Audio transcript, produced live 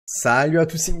Salut à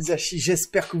tous, c'est Misashi,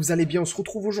 j'espère que vous allez bien. On se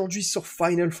retrouve aujourd'hui sur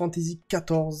Final Fantasy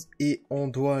XIV et on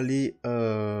doit aller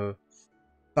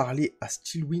parler à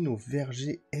Stillwin aux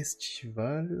vergers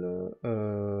estival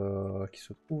qui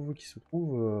se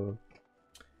trouve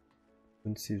je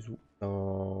ne sais où,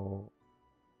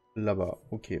 là-bas,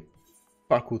 ok,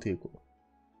 pas à côté quoi.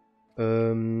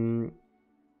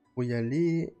 Faut y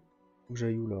aller, faut que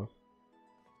j'aille où là?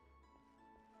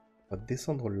 On va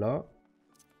descendre là.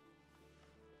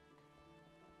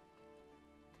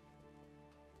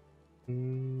 Je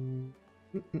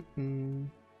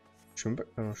sais même pas.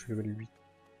 Ah non, je suis level 8.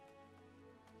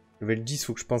 Level 10,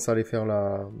 faut que je pense à aller faire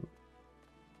la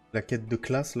quête de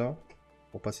classe là.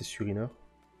 Pour passer sur une heure.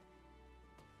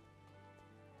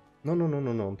 Non, non, non,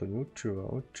 non, non, Anthony, où tu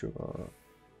vas, où tu vas.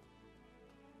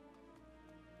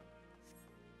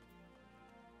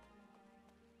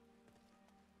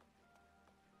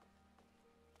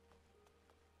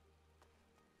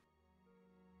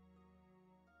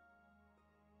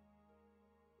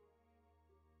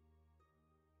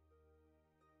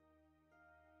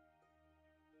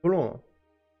 Trop loin.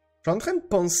 Je suis en train de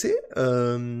penser.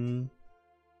 Je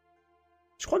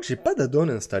crois que j'ai pas d'add-on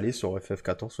installé sur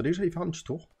FF14. Faudrait que j'aille faire un petit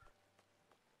tour.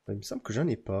 Il me semble que j'en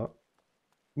ai pas.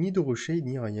 Ni de rocher,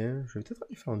 ni rien. Je vais peut-être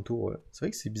aller faire un tour, ouais. C'est vrai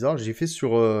que c'est bizarre. J'ai fait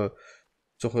sur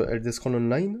Elder Scrolls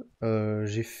Online.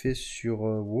 J'ai fait sur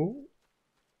WoW.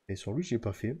 Et sur lui, j'ai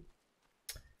pas fait.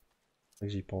 C'est vrai que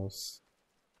j'y pense.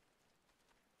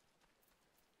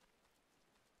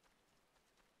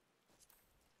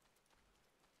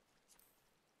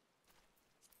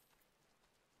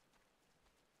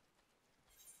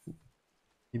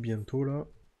 Et bientôt là.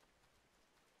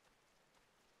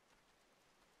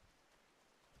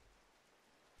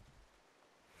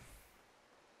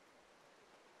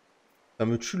 Ça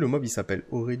me tue, le mob il s'appelle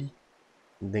Aurélie.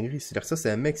 Une dinguerie. C'est-à-dire que ça,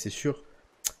 c'est un mec, c'est sûr.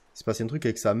 Il s'est passé un truc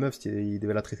avec sa meuf, il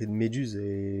devait la traiter de méduse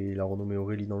et il a renommé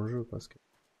Aurélie dans le jeu parce que.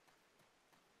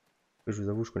 Je vous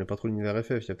avoue, je connais pas trop l'univers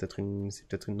FF, il y a peut-être c'est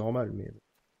peut-être une normale, mais.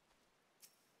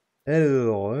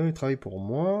 Alors, il travaille pour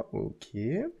moi, ok.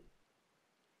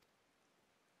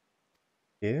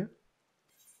 Ok.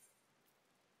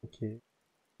 Ok.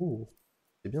 Ouh,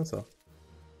 c'est bien ça.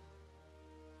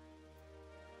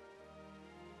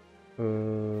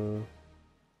 Euh...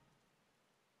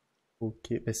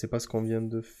 Ok, ben, c'est pas ce qu'on vient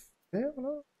de faire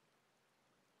là?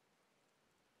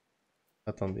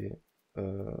 Attendez.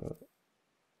 Euh...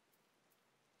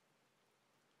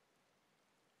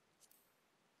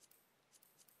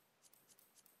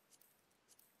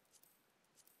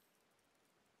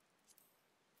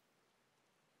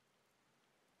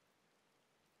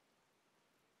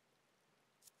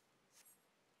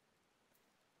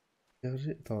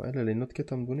 Berger. Attends, elle a une autre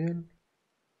quête à me donner, elle?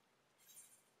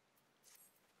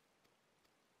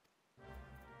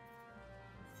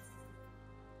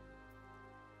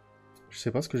 Je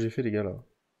sais pas ce que j'ai fait, les gars, là.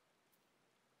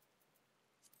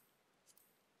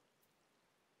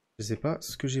 Je sais pas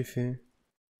ce que j'ai fait.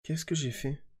 Qu'est-ce que j'ai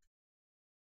fait?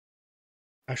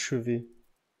 Achevé.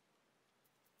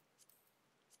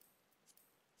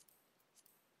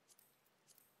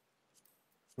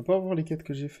 Je peux pas avoir les quêtes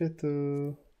que j'ai faites.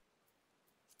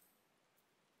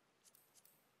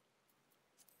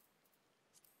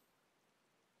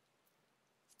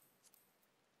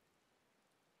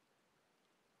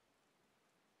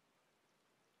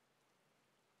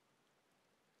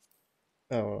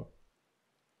 Ah, voilà.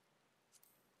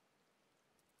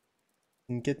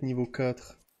 Une quête niveau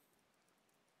 4.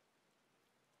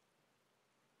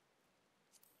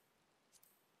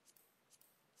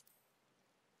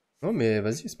 Non, mais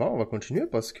vas-y, c'est pas grave, on va continuer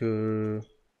parce que.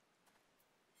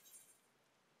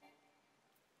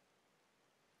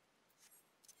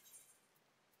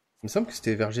 Il me semble que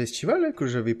c'était Verger Estival hein, que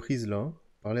j'avais prise là. Hein.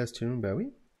 Parler à Stillon, bah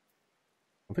oui.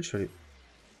 En fait, je suis allé.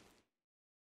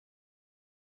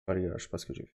 Ah, les gars, je sais pas ce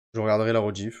que j'ai fait. Je regarderai la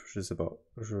rediff, je sais pas.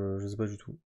 Je sais pas du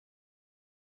tout.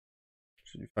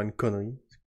 J'ai dû faire une connerie.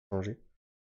 Changer.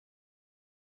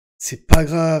 C'est pas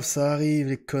grave, ça arrive,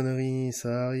 les conneries,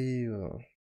 ça arrive.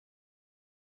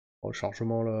 Oh, le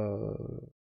chargement là.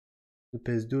 De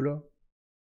PS2 là.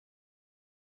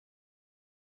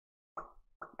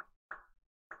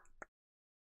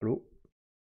 Allô?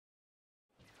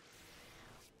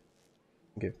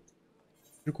 Ok.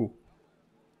 Du coup.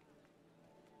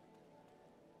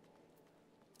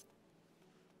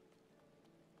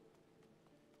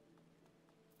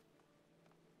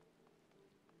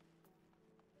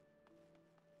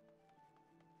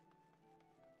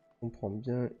 On comprend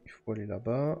bien, il faut aller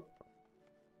là-bas.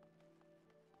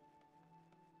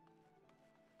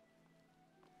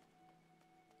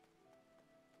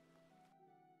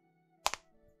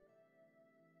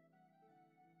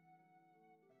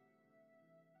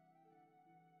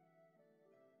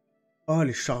 Oh,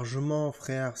 les chargements,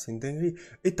 frère, c'est une dinguerie.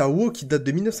 Et t'as WoW qui date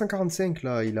de 1945,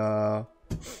 là. Il a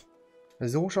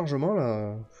 0 chargement,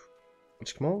 là.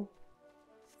 Pratiquement.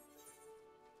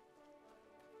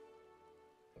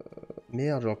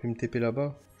 Merde, j'aurais pu me TP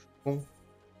là-bas. Je suis con.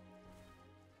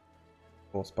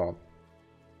 Bon, c'est pas grave.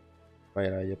 Ouais,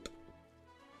 là, yep.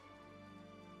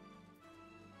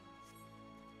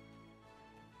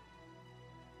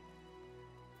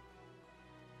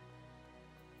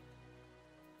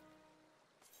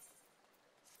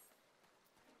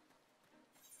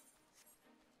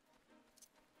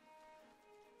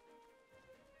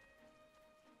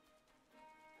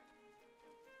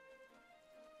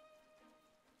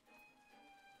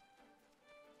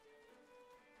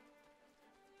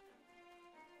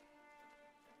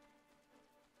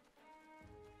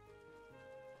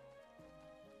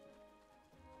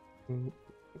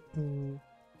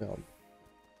 Merde.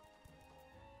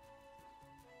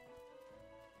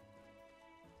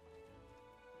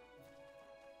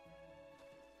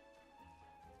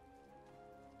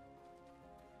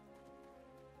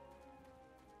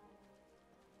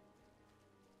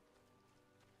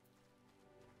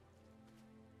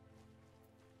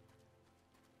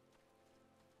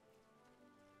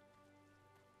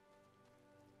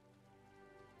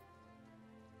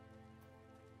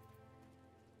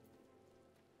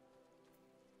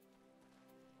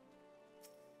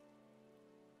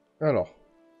 Alors.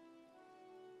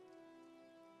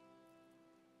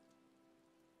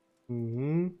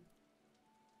 Mhm.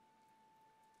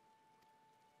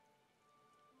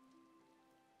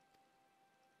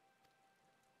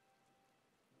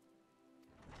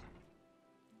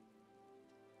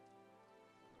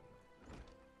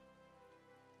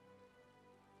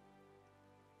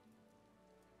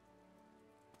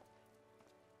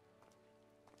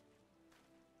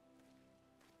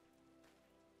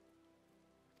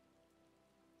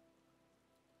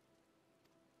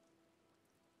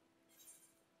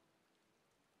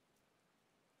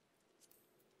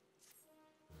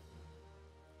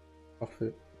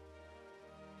 Parfait.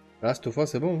 Là, cette fois,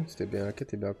 c'est bon. C'était bien, la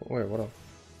quête est bien. Ouais, voilà.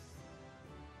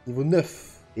 Niveau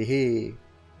 9. Hé.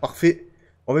 Parfait.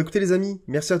 On va écouter les amis.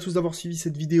 Merci à tous d'avoir suivi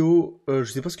cette vidéo. Je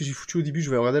sais pas ce que j'ai foutu au début,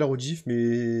 je vais regarder la rediff,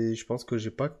 mais je pense que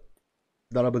j'ai pas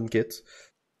dans la bonne quête.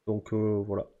 Donc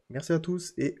voilà. Merci à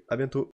tous et à bientôt.